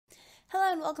Hello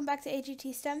and welcome back to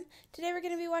AGT STEM. Today we're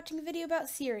going to be watching a video about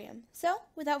cerium. So,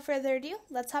 without further ado,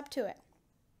 let's hop to it.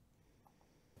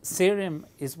 Cerium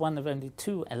is one of only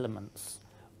two elements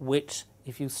which,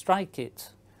 if you strike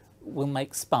it, will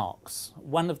make sparks.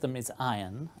 One of them is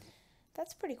iron.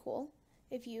 That's pretty cool.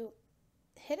 If you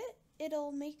hit it,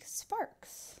 it'll make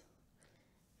sparks.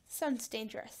 Sounds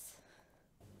dangerous.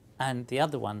 And the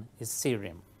other one is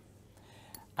cerium.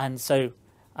 And so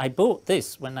I bought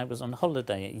this when I was on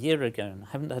holiday a year ago and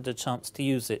haven't had a chance to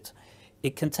use it.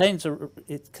 It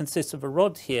consists of a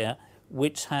rod here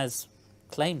which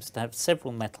claims to have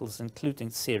several metals, including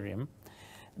cerium.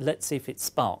 Let's see if it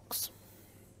sparks.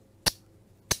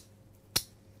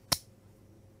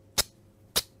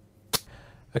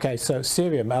 Okay, so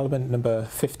cerium, element number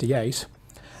 58,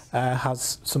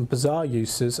 has some bizarre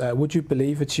uses. Would you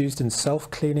believe it's used in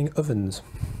self-cleaning ovens?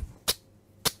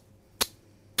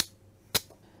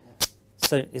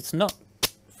 So it's not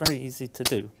very easy to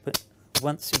do, but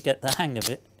once you get the hang of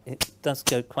it, it does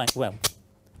go quite well.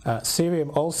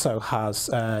 Cerium also has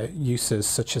uses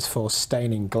such as for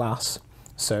staining glass.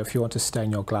 So if you want to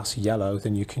stain your glass yellow,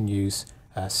 then you can use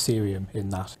cerium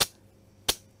in that.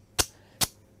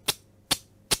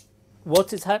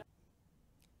 What is happening?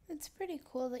 It's pretty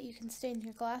cool that you can stain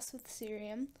your glass with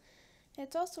cerium.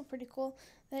 It's also pretty cool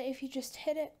that if you just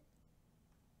hit it,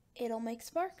 it'll make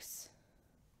sparks.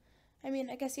 I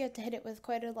mean, I guess you have to hit it with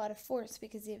quite a lot of force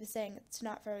because he was saying it's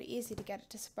not very easy to get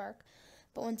it to spark.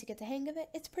 But once you get the hang of it,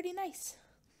 it's pretty nice.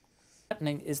 What's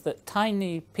happening is that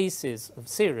tiny pieces of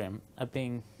cerium are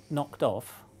being knocked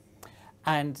off,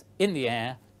 and in the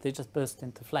air they just burst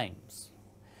into flames.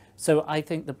 So I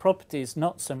think the property is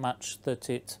not so much that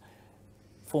it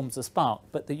forms a spark,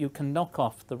 but that you can knock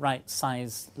off the right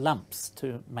size lumps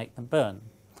to make them burn.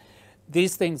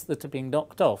 These things that are being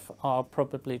knocked off are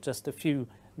probably just a few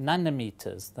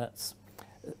nanometers, that's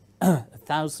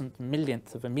 1,000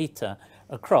 millionth of a meter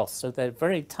across, so they're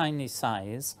very tiny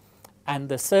size, and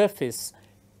the surface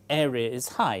area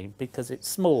is high because it's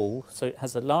small, so it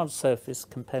has a large surface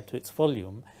compared to its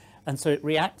volume, and so it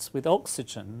reacts with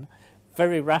oxygen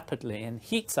very rapidly and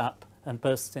heats up and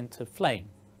bursts into flame.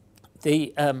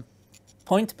 The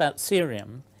point about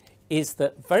cerium is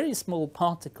that very small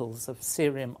particles of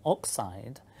cerium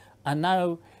oxide are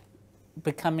now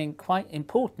becoming quite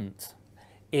important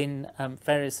in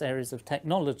various areas of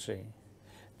technology.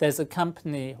 There's a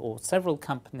company or several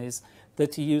companies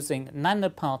that are using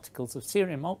nanoparticles of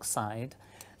cerium oxide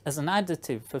as an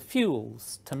additive for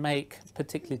fuels to make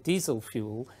particularly diesel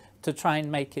fuel to try and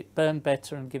make it burn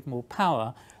better and give more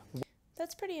power.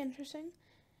 That's pretty interesting.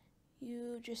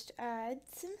 You just add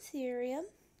some cerium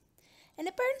and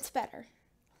it burns better.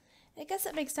 I guess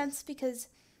that makes sense because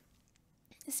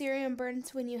cerium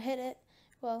burns when you hit it.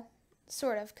 Well,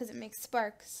 sort of, because it makes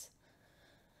sparks.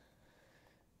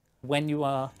 When you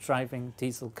are driving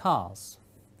diesel cars.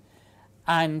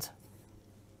 And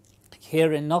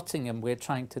here in Nottingham, we're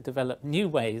trying to develop new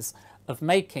ways of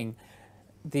making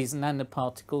these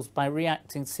nanoparticles by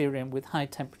reacting cerium with high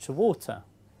temperature water.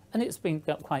 And it's been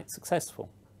quite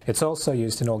successful. It's also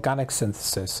used in organic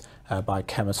synthesis by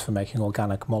chemists for making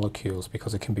organic molecules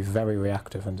because it can be very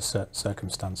reactive under certain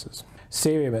circumstances.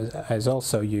 Cerium is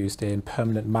also used in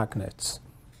permanent magnets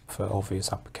for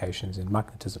obvious applications in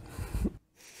magnetism.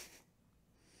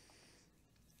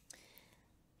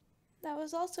 That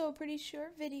was also a pretty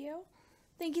short video.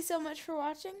 Thank you so much for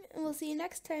watching, and we'll see you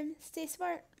next time. Stay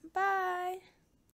smart. Bye!